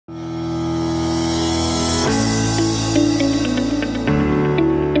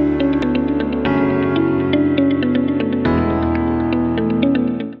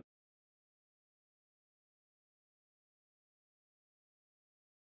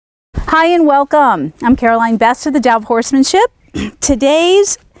Hi and welcome. I'm Caroline Best of the Tao of Horsemanship.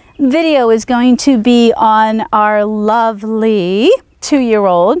 Today's video is going to be on our lovely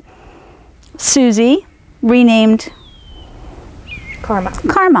 2-year-old Susie, renamed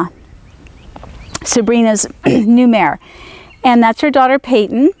Karma, Sabrina's new mare. And that's her daughter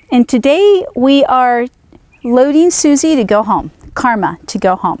Peyton. And today we are loading Susie to go home, Karma to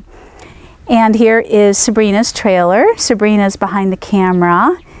go home. And here is Sabrina's trailer. Sabrina's behind the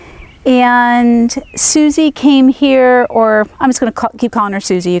camera. And Susie came here, or I'm just going to keep calling her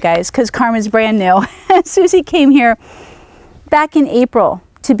Susie, you guys, because Karma's brand new. Susie came here back in April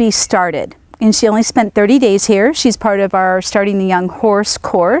to be started. And she only spent 30 days here. She's part of our Starting the Young Horse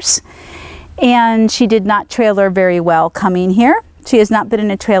course. And she did not trailer very well coming here. She has not been in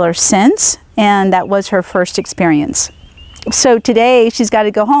a trailer since, and that was her first experience. So today she's got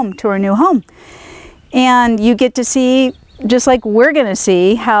to go home to her new home. And you get to see, just like we're going to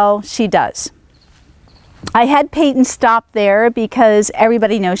see, how she does. I had Peyton stop there because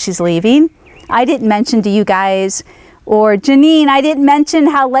everybody knows she's leaving. I didn't mention to you guys, or Janine, I didn't mention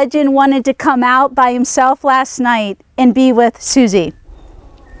how Legend wanted to come out by himself last night and be with Susie.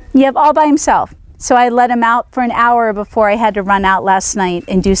 Yep, all by himself. So I let him out for an hour before I had to run out last night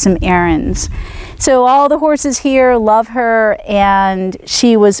and do some errands. So all the horses here love her, and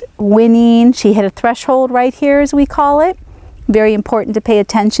she was winning. She hit a threshold right here, as we call it. Very important to pay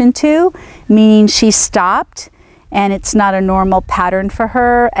attention to, meaning she stopped, and it's not a normal pattern for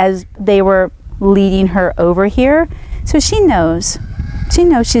her as they were leading her over here. So she knows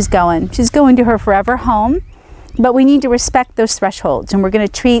she's going to her forever home, but we need to respect those thresholds, and we're going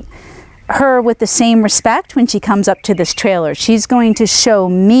to treat her with the same respect when she comes up to this trailer. She's going to show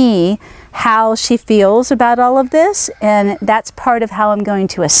me how she feels about all of this, and that's part of how I'm going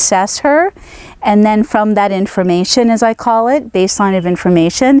to assess her. And then from that information, as I call it, baseline of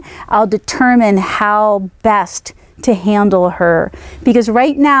information, I'll determine how best to handle her. Because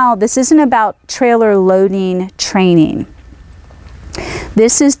right now, this isn't about trailer loading training.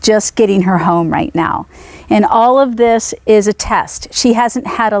 This is just getting her home right now. And all of this is a test. She hasn't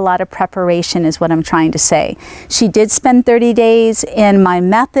had a lot of preparation, is what I'm trying to say. She did spend 30 days in my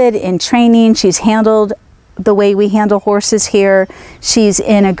method in training. She's handled the way we handle horses here. She's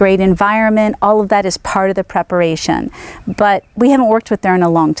in a great environment. All of that is part of the preparation. But we haven't worked with her in a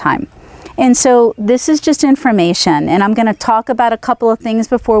long time. And so this is just information. And I'm going to talk about a couple of things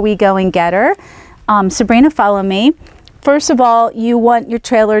before we go and get her. Sabrina, follow me. First of all, you want your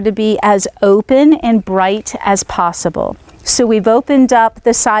trailer to be as open and bright as possible. So we've opened up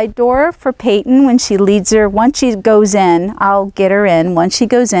the side door for Peyton when she leads her. Once she goes in, I'll get her in. Once she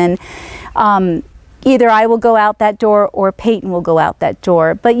goes in, either I will go out that door or Peyton will go out that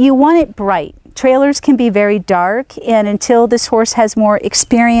door. But you want it bright. Trailers can be very dark, and until this horse has more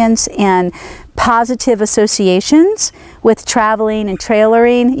experience and positive associations with traveling and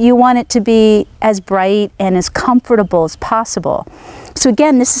trailering, you want it to be as bright and as comfortable as possible. So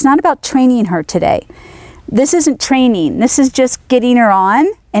again, this is not about training her today. This isn't training. This is just getting her on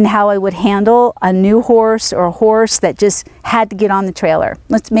and how I would handle a new horse or a horse that just had to get on the trailer.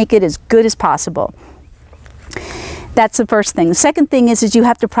 Let's make it as good as possible. That's the first thing. The second thing is you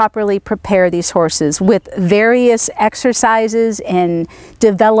have to properly prepare these horses with various exercises and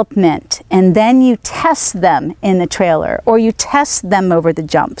development, and then you test them in the trailer or you test them over the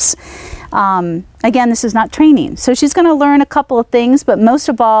jumps. Again, this is not training. So she's going to learn a couple of things, but most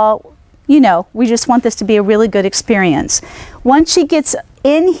of all, you know, we just want this to be a really good experience. Once she gets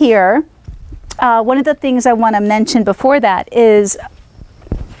in here, one of the things I want to mention before that is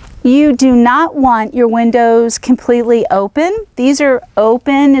you do not want your windows completely open. These are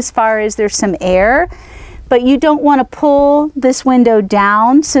open as far as there's some air, but you don't want to pull this window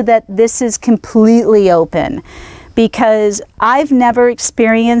down so that this is completely open, because I've never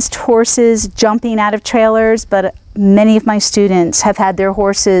experienced horses jumping out of trailers, but many of my students have had their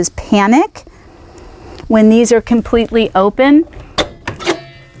horses panic when these are completely open.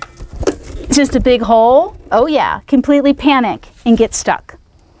 Just a big hole. Oh yeah, completely panic and get stuck.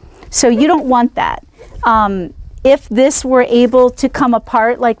 So you don't want that. If this were able to come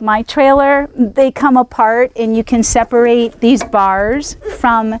apart like my trailer, they come apart and you can separate these bars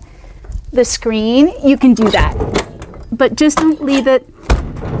from the screen, you can do that. But just don't leave it,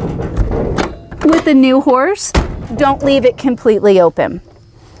 with a new horse, don't leave it completely open.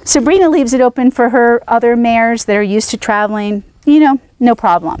 Sabrina leaves it open for her other mares that are used to traveling, you know, no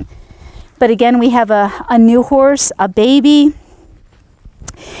problem. But again, we have a new horse, a baby,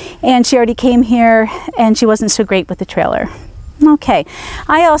 and she already came here and she wasn't so great with the trailer. Okay,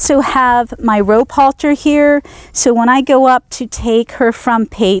 I also have my rope halter here, so when I go up to take her from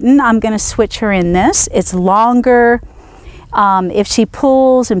Peyton, I'm going to switch her in this. It's longer. If she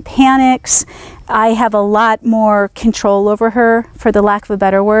pulls and panics, I have a lot more control over her, for the lack of a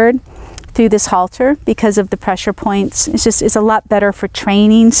better word, through this halter because of the pressure points. It's a lot better for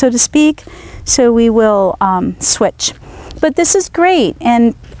training, so to speak. So we will switch. But this is great,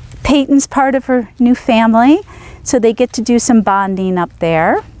 and Peyton's part of her new family. So they get to do some bonding up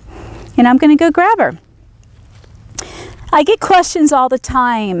there. And I'm going to go grab her. I get questions all the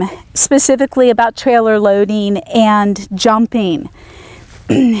time, specifically about trailer loading and jumping.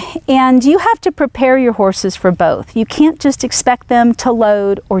 And you have to prepare your horses for both. You can't just expect them to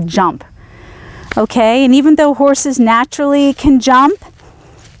load or jump. Okay? And even though horses naturally can jump,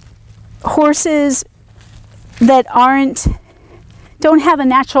 horses that don't have a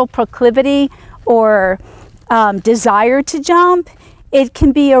natural proclivity or desire to jump, it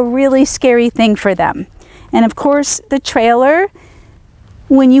can be a really scary thing for them. And of course, the trailer,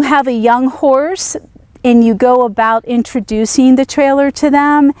 when you have a young horse and you go about introducing the trailer to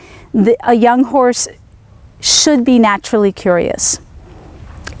them, a young horse should be naturally curious.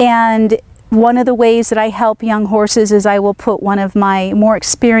 And one of the ways that I help young horses is I will put one of my more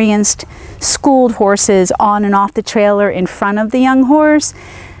experienced schooled horses on and off the trailer in front of the young horse.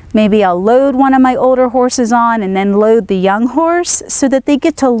 Maybe I'll load one of my older horses on and then load the young horse so that they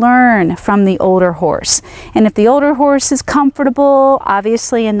get to learn from the older horse. And if the older horse is comfortable,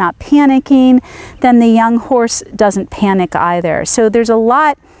 obviously, and not panicking, then the young horse doesn't panic either. So there's a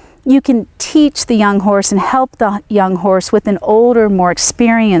lot you can teach the young horse and help the young horse with an older, more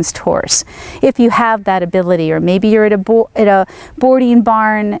experienced horse, if you have that ability. Or maybe you're at a boarding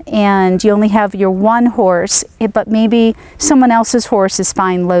barn and you only have your one horse, but maybe someone else's horse is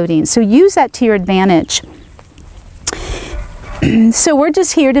fine loading. So use that to your advantage. So we're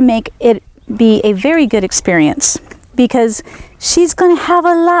just here to make it be a very good experience, because she's going to have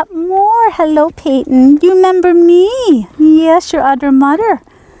a lot more. Hello, Peyton. You remember me? Yes, your other mother.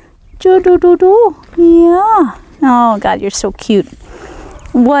 Do-do-do-do. Yeah. Oh, God, you're so cute.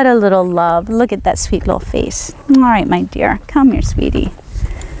 What a little love. Look at that sweet little face. All right, my dear. Come here, sweetie.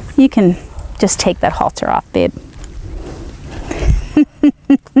 You can just take that halter off, babe.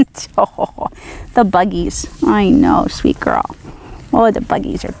 Oh, the buggies. I know, sweet girl. Oh, the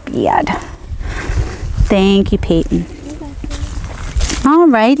buggies are bad. Thank you, Peyton. All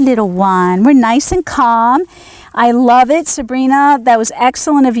right, little one. We're nice and calm. I love it, Sabrina. That was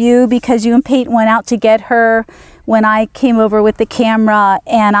excellent of you, because you and Peyton went out to get her when I came over with the camera,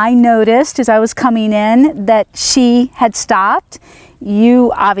 and I noticed as I was coming in that she had stopped.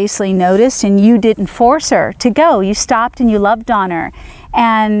 You obviously noticed, and you didn't force her to go. You stopped and you loved on her.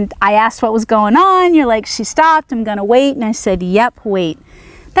 And I asked what was going on. You're like, she stopped, I'm gonna wait. And I said, yep, wait.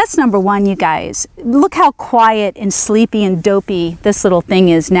 That's number one, you guys. Look how quiet and sleepy and dopey this little thing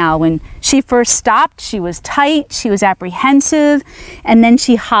is now. When she first stopped, she was tight, she was apprehensive, and then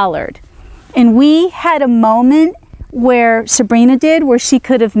she hollered. And we had a moment where Sabrina did, where she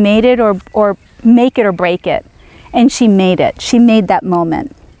could have made it or make it or break it. And she made it. She made that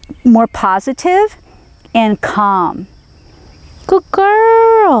moment more positive and calm. Good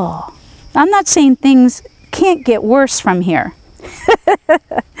girl. I'm not saying things can't get worse from here.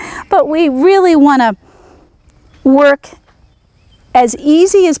 But we really want to work as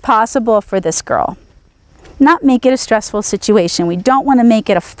easy as possible for this girl. Not make it a stressful situation. We don't want to make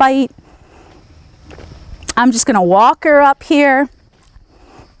it a fight. I'm just going to walk her up here.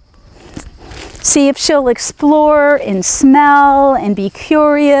 See if she'll explore and smell and be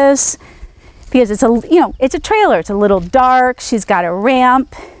curious. Because it's it's a trailer. It's a little dark. She's got a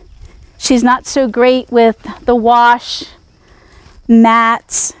ramp. She's not so great with the wash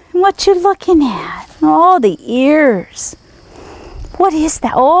mats. What you looking at? Oh, the ears. What is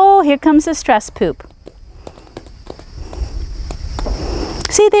that? Oh, here comes the stress poop.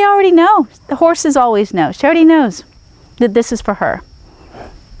 See, they already know. The horses always know. She already knows that this is for her.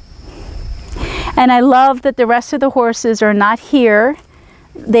 And I love that the rest of the horses are not here.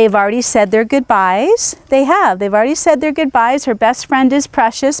 They've already said their goodbyes. They have. They've already said their goodbyes. Her best friend is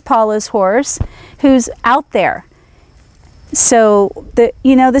Precious, Paula's horse, who's out there. So,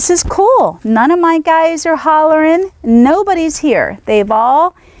 this is cool. None of my guys are hollering. Nobody's here. They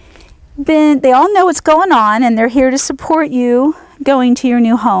all know what's going on, and they're here to support you going to your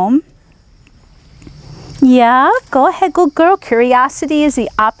new home. Yeah, go ahead, good girl. Curiosity is the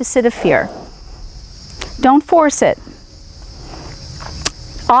opposite of fear. Don't force it.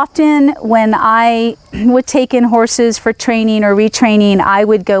 Often when I would take in horses for training or retraining, I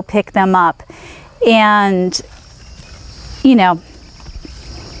would go pick them up. And you know,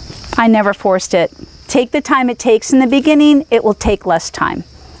 I never forced it. Take the time it takes in the beginning, it will take less time.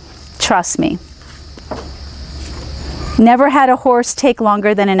 Trust me. Never had a horse take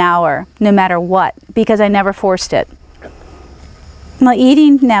longer than an hour, no matter what, because I never forced it. Well,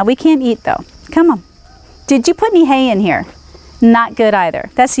 eating, no, we can't eat though. Come on. Did you put any hay in here? Not good either.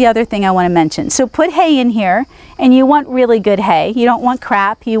 That's the other thing I want to mention. So put hay in here, and you want really good hay. You don't want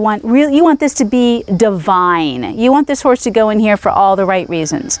crap. You want this to be divine. You want this horse to go in here for all the right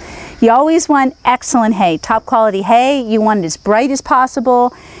reasons. You always want excellent hay, top quality hay. You want it as bright as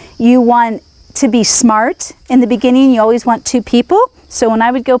possible. You want to be smart. In the beginning, you always want 2 people. So when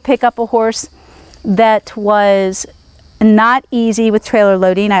I would go pick up a horse that was not easy with trailer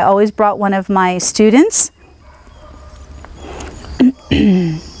loading, I always brought one of my students.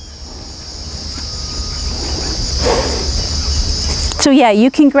 So yeah, you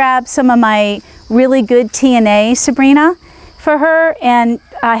can grab some of my really good TNA, Sabrina, for her, and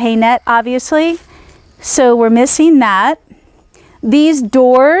hay net, obviously. So we're missing that. These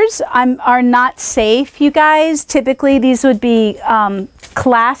doors are not safe, you guys. Typically these would be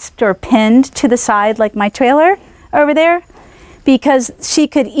clasped or pinned to the side like my trailer over there, because she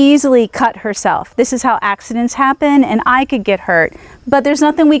could easily cut herself. This is how accidents happen, and I could get hurt. But there's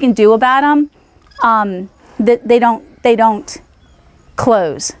nothing we can do about them. They don't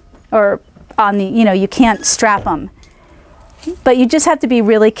close, or on the, you know, you can't strap them. But you just have to be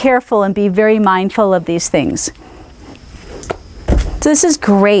really careful and be very mindful of these things. So this is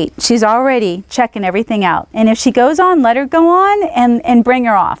great. She's already checking everything out. And if she goes on, let her go on and bring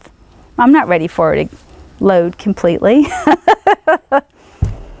her off. I'm not ready for her to load completely.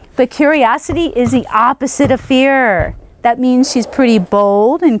 But curiosity is the opposite of fear. That means she's pretty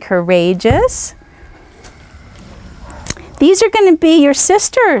bold and courageous. These are going to be your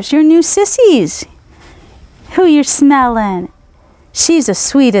sisters, your new sissies. Who you're smelling. She's the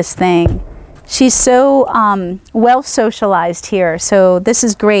sweetest thing. She's so well socialized here, so this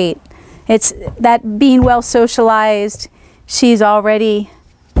is great. It's that being well socialized, she's already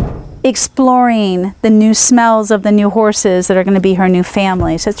exploring the new smells of the new horses that are going to be her new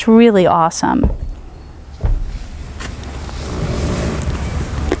family. So it's really awesome.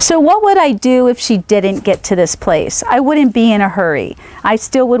 So what would I do if she didn't get to this place? I wouldn't be in a hurry. I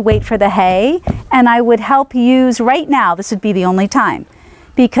still would wait for the hay, and I would help use right now. This would be the only time,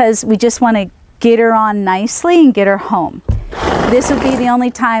 because we just want to get her on nicely and get her home. This would be the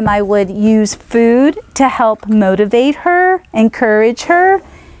only time I would use food to help motivate her, encourage her,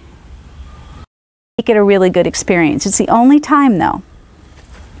 make it a really good experience. It's the only time though.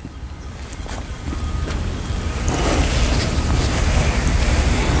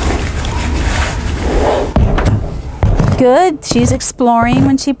 Good, she's exploring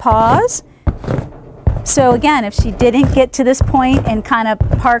when she paws. So again, if she didn't get to this point and kind of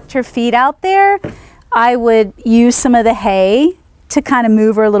parked her feet out there, I would use some of the hay to kind of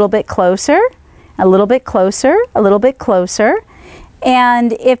move her a little bit closer, a little bit closer, a little bit closer.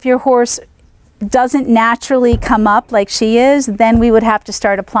 And if your horse doesn't naturally come up like she is, then we would have to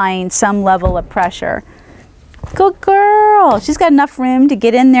start applying some level of pressure. Good girl. She's got enough room to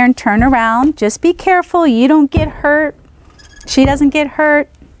get in there and turn around. Just be careful you don't get hurt. She doesn't get hurt.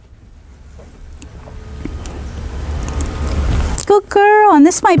 Good girl. And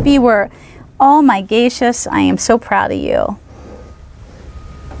this might be where, oh my gracious, I am so proud of you.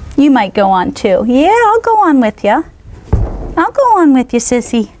 You might go on too. Yeah, I'll go on with you. I'll go on with you,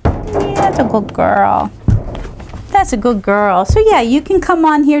 sissy. Yeah, that's a good girl. That's a good girl. So yeah, you can come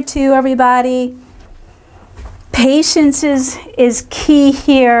on here too, everybody. Patience is key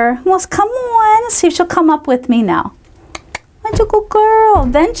here. Well, come on. Let's see if she'll come up with me now. That's a good girl.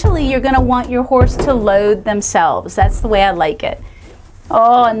 Eventually, you're going to want your horse to load themselves. That's the way I like it.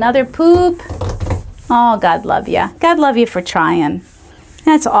 Oh, another poop. Oh, God love you. God love you for trying.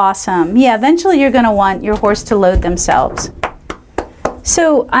 That's awesome. Yeah, eventually you're going to want your horse to load themselves.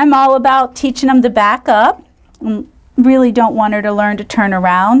 So I'm all about teaching them to back up. Really don't want her to learn to turn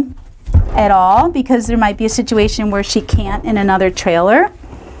around at all, because there might be a situation where she can't in another trailer,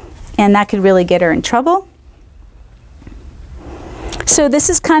 and that could really get her in trouble. So this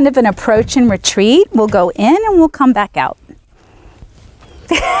is kind of an approach and retreat. We'll go in and we'll come back out.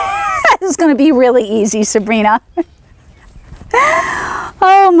 This is going to be really easy, Sabrina.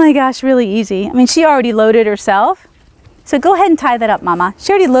 Oh my gosh, really easy. I mean, she already loaded herself. So go ahead and tie that up, Mama.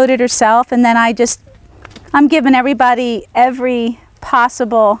 She already loaded herself, and then I'm giving everybody every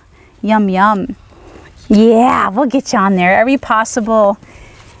possible, yum yum. Yeah, we'll get you on there. Every possible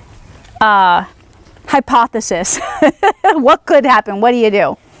hypothesis. What could happen? What do you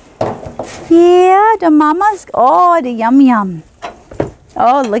do? Yeah, the mamas. Oh, the yum yum.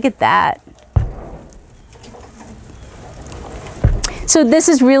 Oh, look at that. So this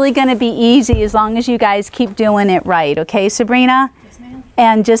is really going to be easy as long as you guys keep doing it right. Okay, Sabrina? Yes, ma'am.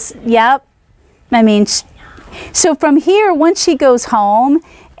 And just, yep. I mean, so from here, once she goes home,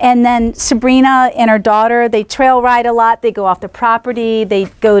 and then Sabrina and her daughter, they trail ride a lot. They go off the property. They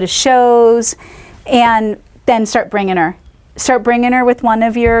go to shows, and then start bringing her. Start bringing her with one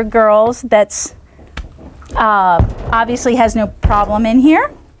of your girls that's obviously has no problem in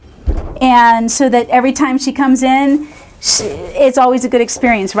here. And so that every time she comes in, it's always a good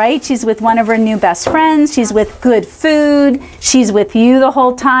experience, right? She's with one of her new best friends. She's with good food. She's with you the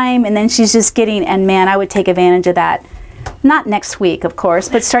whole time. And then she's just getting, and man, I would take advantage of that. Not next week, of course,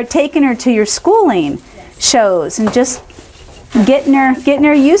 but start taking her to your schooling shows and just getting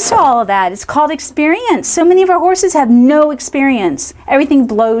her used to all of that. It's called experience. So many of our horses have no experience. Everything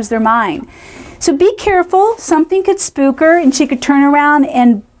blows their mind. So be careful. Something could spook her and she could turn around,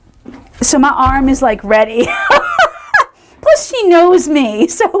 and so my arm is like ready. Plus she knows me,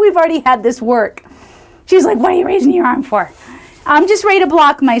 so we've already had this work. She's like, what are you raising your arm for? I'm just ready to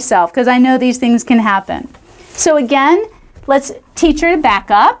block myself because I know these things can happen. So again, let's teach her to back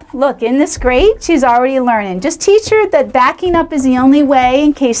up. Look, isn't this great? She's already learning. Just teach her that backing up is the only way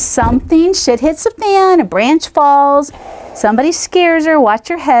in case something, shit hits the fan, a branch falls, somebody scares her, watch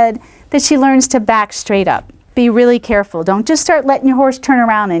her head, that she learns to back straight up. Be really careful. Don't just start letting your horse turn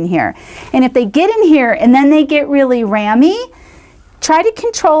around in here. And if they get in here and then they get really rammy, try to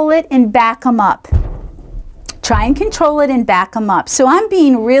control it and back them up. Try and control it and back them up. So I'm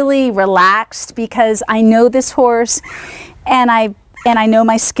being really relaxed because I know this horse and I know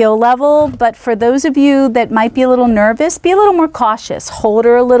my skill level, but for those of you that might be a little nervous, be a little more cautious. Hold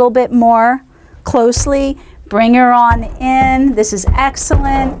her a little bit more closely. Bring her on in. This is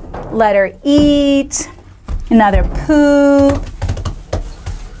excellent. Let her eat. Another poop.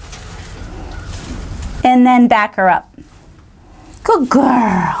 And then back her up. Good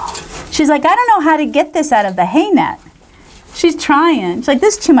girl. She's like, I don't know how to get this out of the hay net. She's trying. She's like,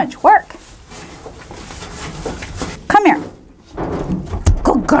 this is too much work. Come here.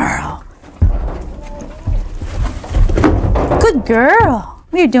 Good girl. Good girl.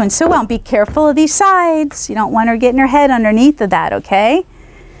 We are doing so well. Be careful of these sides. You don't want her getting her head underneath of that, okay?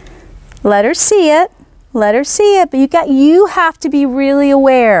 Let her see it. Let her see it. But you have to be really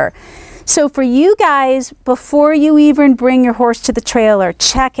aware. So for you guys, before you even bring your horse to the trailer,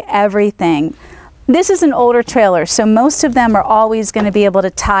 check everything. This is an older trailer, so most of them are always going to be able to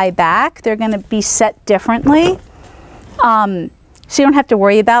tie back. They're going to be set differently. So you don't have to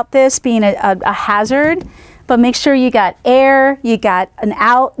worry about this being a hazard, but make sure you got air, you got an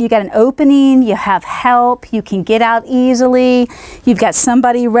out, you got an opening, you have help, you can get out easily. You've got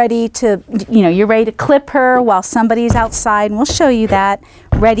somebody ready to, you're ready to clip her while somebody's outside, and we'll show you that,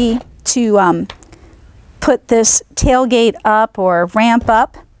 ready to put this tailgate up or ramp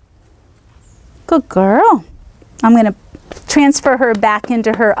up. Good girl. I'm going to transfer her back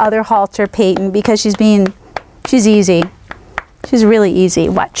into her other halter, Peyton, because she's easy. She's really easy.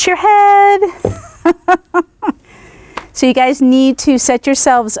 Watch your head. So you guys need to set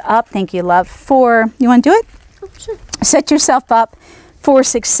yourselves up. Thank you, love. You want to do it? Oh, sure. Set yourself up for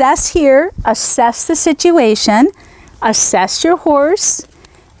success here. Assess the situation. Assess your horse.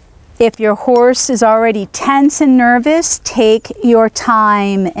 If your horse is already tense and nervous, take your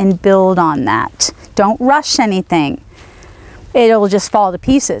time and build on that. Don't rush anything. It'll just fall to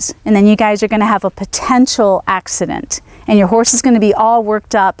pieces. And then you guys are going to have a potential accident. And your horse is going to be all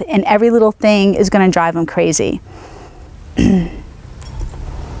worked up and every little thing is going to drive them crazy.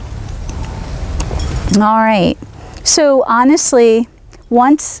 All right. So honestly,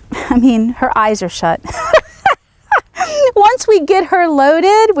 her eyes are shut. Once we get her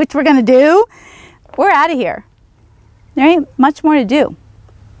loaded, which we're going to do, we're out of here. There ain't much more to do.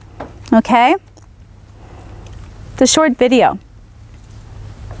 Okay? It's a short video.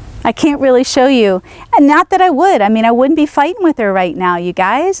 I can't really show you. And not that I would. I mean, I wouldn't be fighting with her right now, you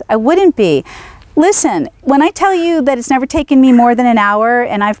guys. I wouldn't be. Listen, when I tell you that it's never taken me more than an hour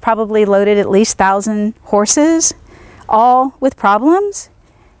and I've probably loaded at least 1,000 horses, all with problems,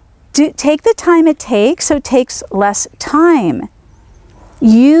 take the time it takes so it takes less time.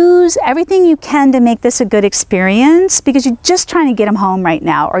 Use everything you can to make this a good experience because you're just trying to get them home right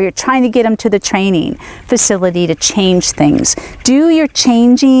now, or you're trying to get them to the training facility to change things. Do your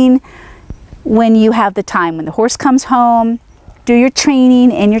changing when you have the time. When the horse comes home, do your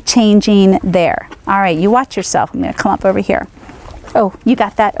training and your changing there. All right, you watch yourself. I'm going to come up over here. Oh, you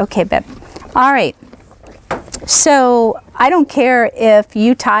got that? Okay, babe. All right. So I don't care if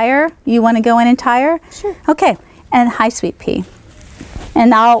you tire. You want to go in and tire? Sure. Okay. And hi, sweet pea.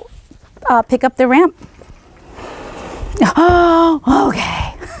 And I'll pick up the ramp. Oh,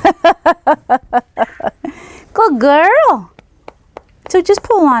 okay. Good girl. So just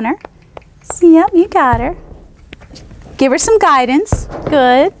pull on her. Yep, you got her. Give her some guidance.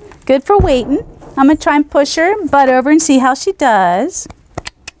 Good. Good for waiting. I'm going to try and push her butt over and see how she does.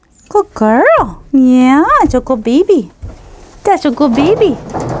 Good girl. Yeah, that's a good baby. That's a good baby.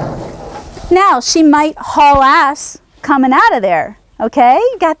 Now, she might haul ass coming out of there. Okay?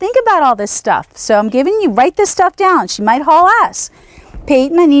 You got to think about all this stuff. So I'm giving you, write this stuff down. She might haul ass.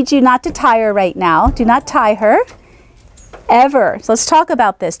 Peyton, I need you not to tie her right now. Do not tie her. Ever. So let's talk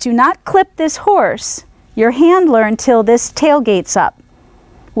about this. Do not clip this horse, your handler, until this tailgate's up.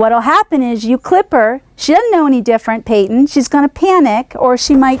 What'll happen is you clip her. She doesn't know any different, Peyton. She's going to panic, or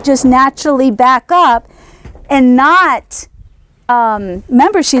she might just naturally back up and not.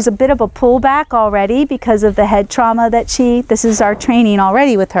 Remember, she's a bit of a pullback already because of the head trauma that this is our training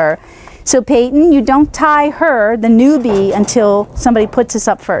already with her. So Peyton, you don't tie her, the newbie, until somebody puts us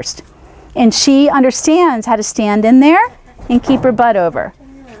up first. And she understands how to stand in there and keep her butt over.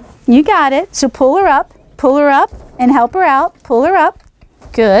 You got it. So pull her up and help her out. Pull her up.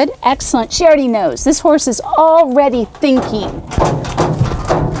 Good. Excellent. She already knows. This horse is already thinking.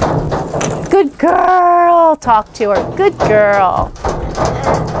 Good girl. Talk to her. Good girl.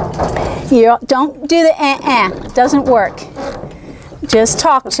 You don't do the Doesn't work. Just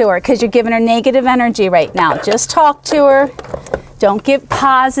talk to her because you're giving her negative energy right now. Just talk to her. Don't give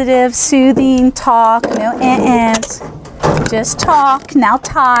positive, soothing talk. No eh-ehs. Just talk. Now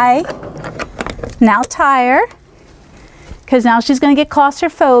tie. Now tie her. Because now she's going to get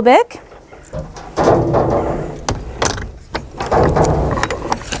claustrophobic.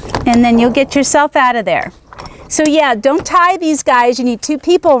 And then you'll get yourself out of there. So yeah, don't tie these guys. You need 2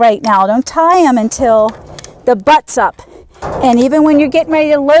 people right now. Don't tie them until the butt's up. And even when you're getting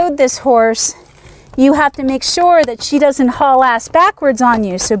ready to load this horse, you have to make sure that she doesn't haul ass backwards on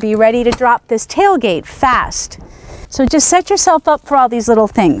you. So be ready to drop this tailgate fast. So just set yourself up for all these little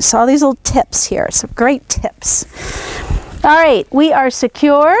things, all these little tips here. Some great tips. All right, we are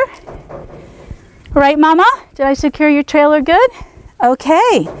secure. Right, Mama? Did I secure your trailer good?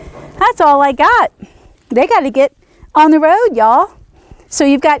 Okay, that's all I got. They got to get on the road, y'all. So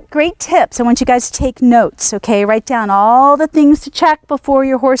you've got great tips. I want you guys to take notes, okay? Write down all the things to check before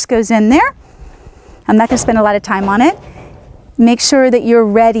your horse goes in there. I'm not going to spend a lot of time on it. Make sure that you're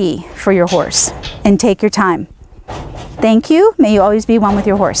ready for your horse and take your time. Thank you. May you always be one with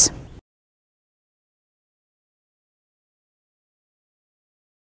your horse.